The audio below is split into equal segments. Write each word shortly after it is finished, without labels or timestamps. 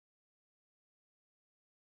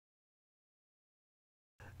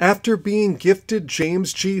After being gifted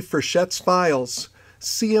James G. Frechette's files,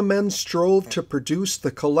 CMN strove to produce the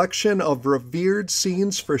collection of revered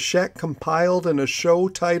scenes Frechette compiled in a show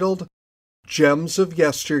titled Gems of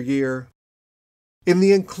Yesteryear. In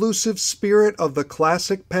the inclusive spirit of the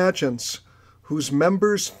classic pageants, whose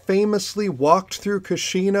members famously walked through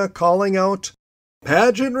Kashina calling out,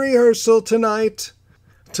 "Pageant rehearsal tonight!"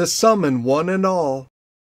 to summon one and all,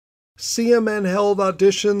 CMN held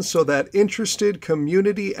auditions so that interested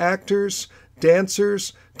community actors,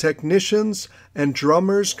 dancers, technicians, and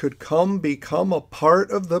drummers could become a part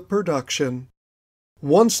of the production.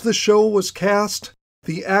 Once the show was cast,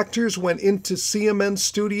 the actors went into CMN's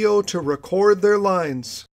studio to record their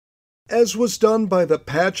lines. As was done by the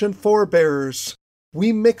pageant forebearers,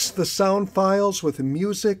 we mixed the sound files with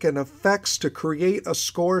music and effects to create a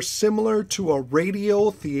score similar to a radio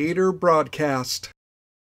theater broadcast.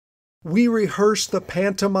 We rehearsed the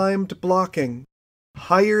pantomimed blocking,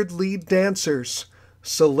 hired lead dancers,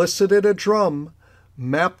 solicited a drum,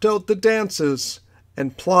 mapped out the dances,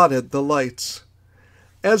 and plotted the lights.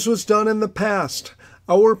 As was done in the past,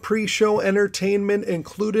 our pre-show entertainment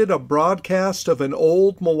included a broadcast of an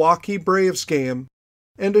old Milwaukee Braves game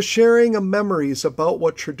and a sharing of memories about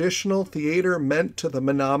what traditional theater meant to the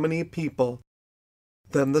Menominee people.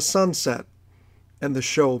 Then the sun set, and the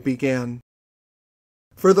show began.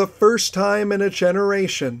 For the first time in a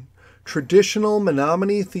generation, traditional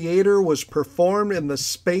Menominee theater was performed in the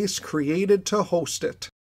space created to host it.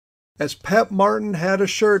 As Pep Martin had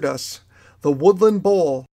assured us, the Woodland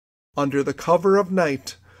Bowl, under the cover of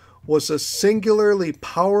night, was a singularly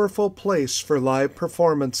powerful place for live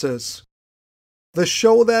performances. The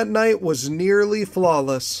show that night was nearly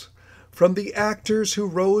flawless. From the actors who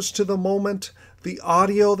rose to the moment, the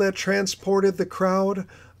audio that transported the crowd,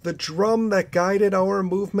 the drum that guided our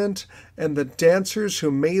movement, and the dancers who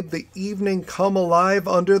made the evening come alive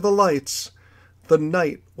under the lights, the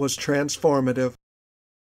night was transformative.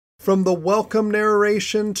 From the welcome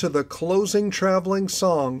narration to the closing traveling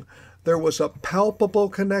song, there was a palpable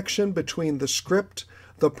connection between the script,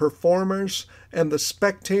 the performers, and the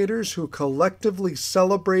spectators who collectively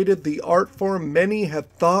celebrated the art form many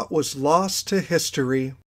had thought was lost to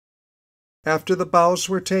history. After the bows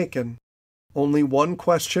were taken, only one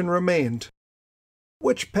question remained.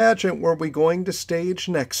 Which pageant were we going to stage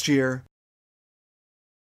next year?